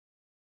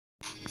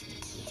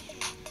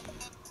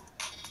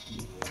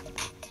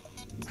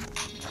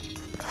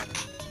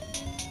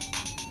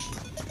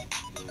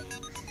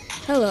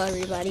Hello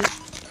everybody,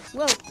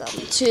 welcome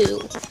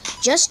to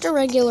Just a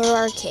Regular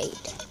Arcade.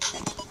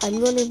 I'm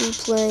going to be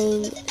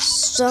playing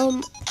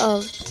some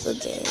of the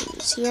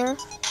games here.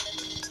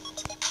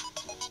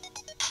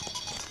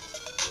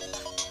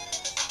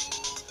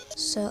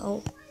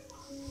 So,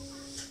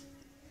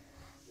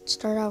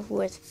 start off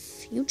with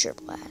Future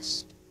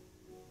Blast.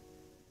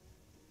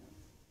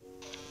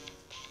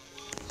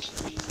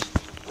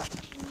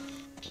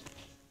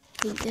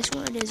 I think this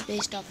one is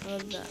based off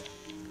of the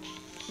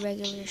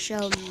regular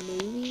show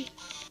movie.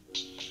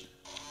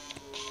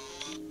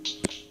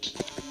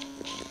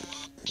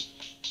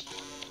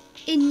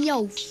 In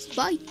your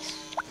face.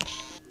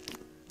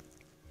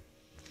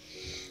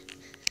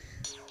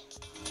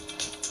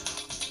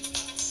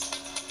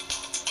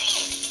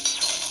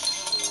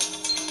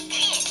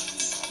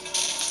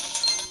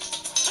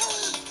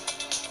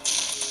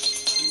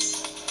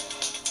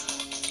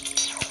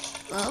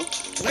 Well,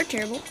 we're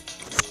terrible.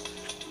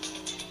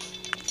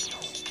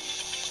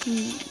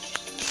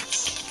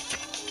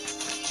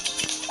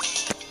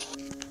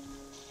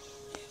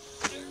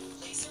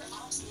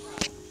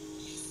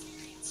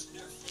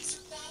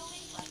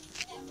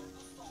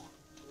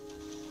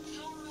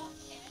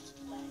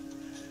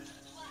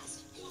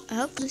 I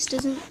hope this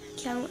doesn't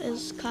count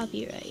as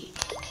copyright.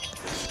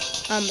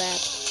 I'm bad.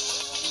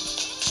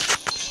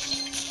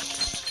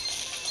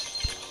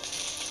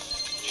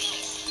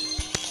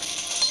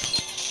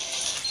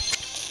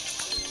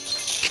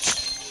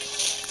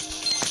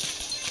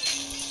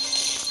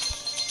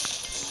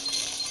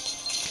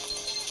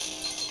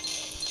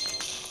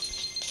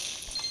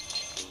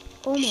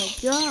 Oh my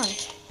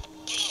gosh.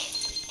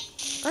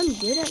 I'm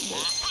good at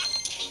this.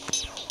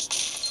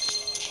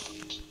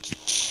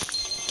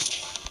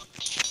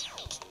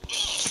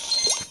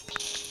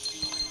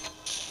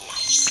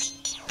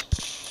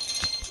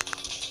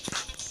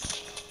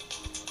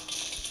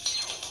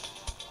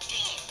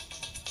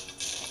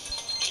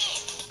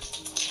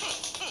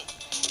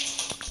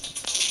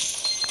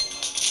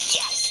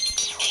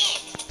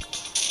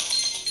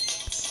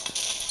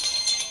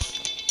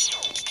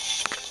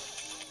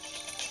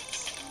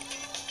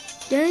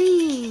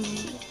 Dang!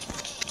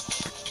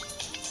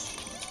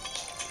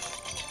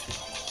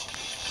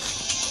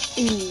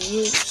 Ooh,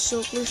 we're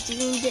so close to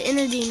getting the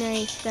energy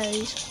knife,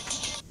 guys.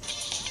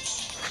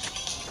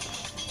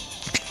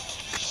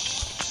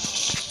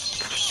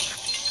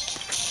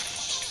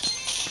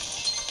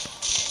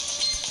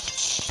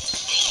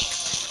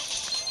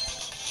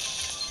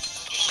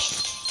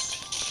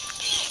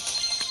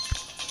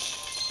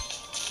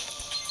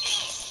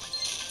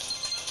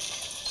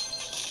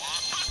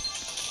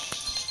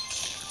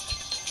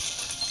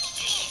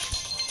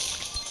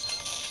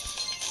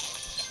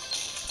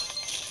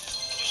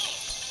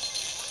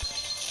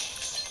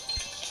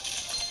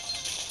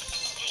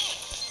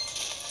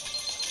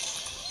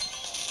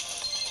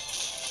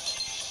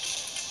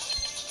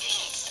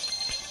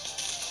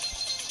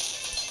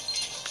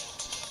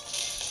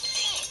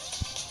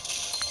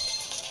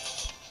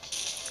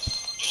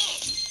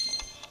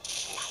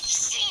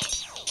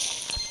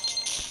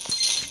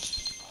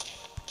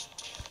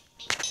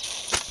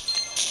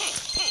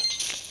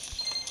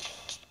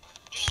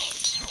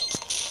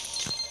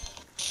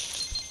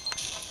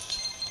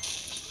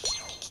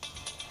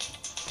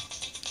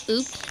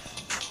 Oops.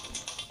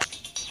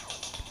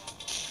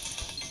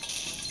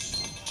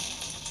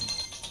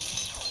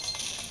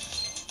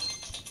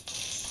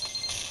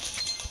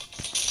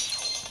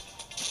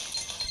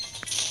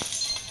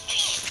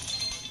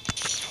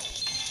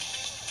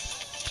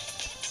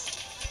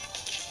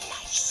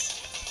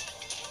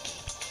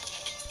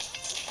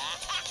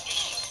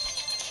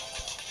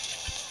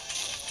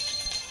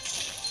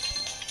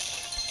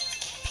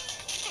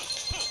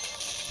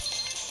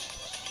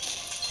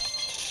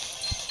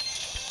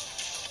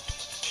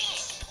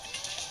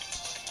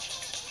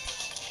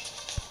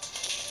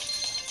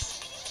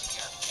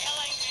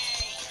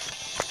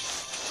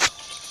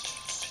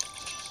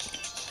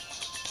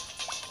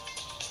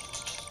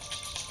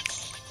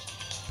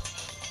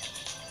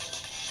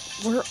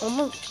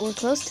 We're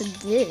close to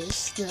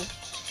this, the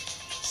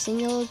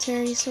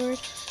Singularity Sword,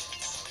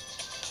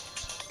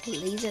 the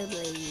Laser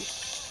Blade,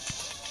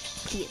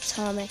 the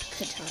Atomic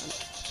Katana.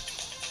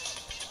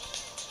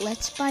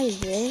 Let's buy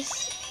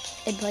this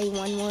and play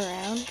one more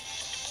round.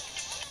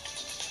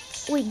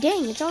 Wait,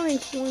 dang, it's already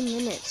 4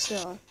 minutes,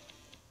 so.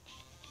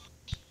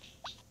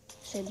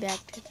 Say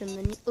back to the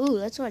menu. Ooh,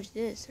 let's watch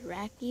this,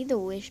 Raki the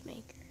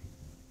Wishmaker.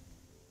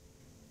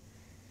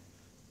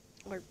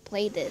 Or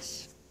play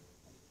this.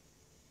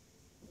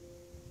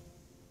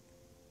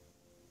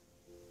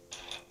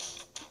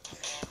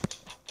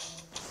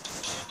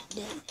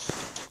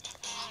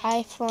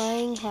 High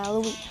Flying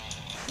Halloween.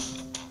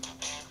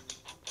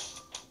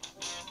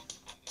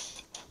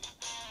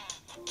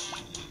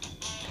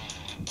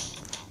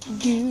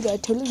 Dude, I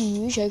totally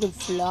wish I could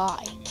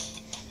fly.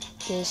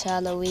 This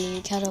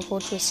Halloween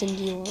catapult with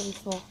Cindy will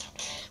fall.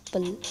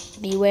 But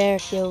beware,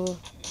 your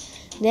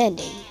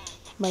landing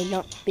might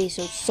not be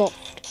so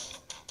soft.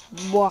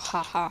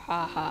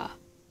 Wahahaha.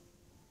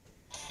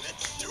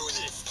 Let's do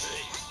this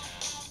thing.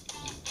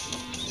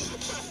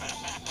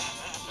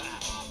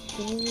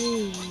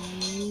 Ooh.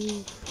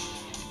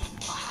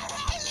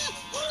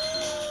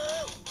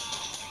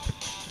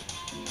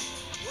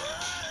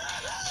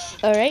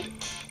 All right.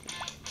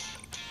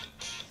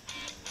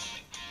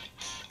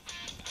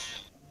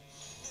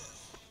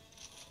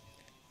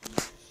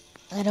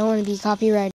 I don't want to be copyrighted.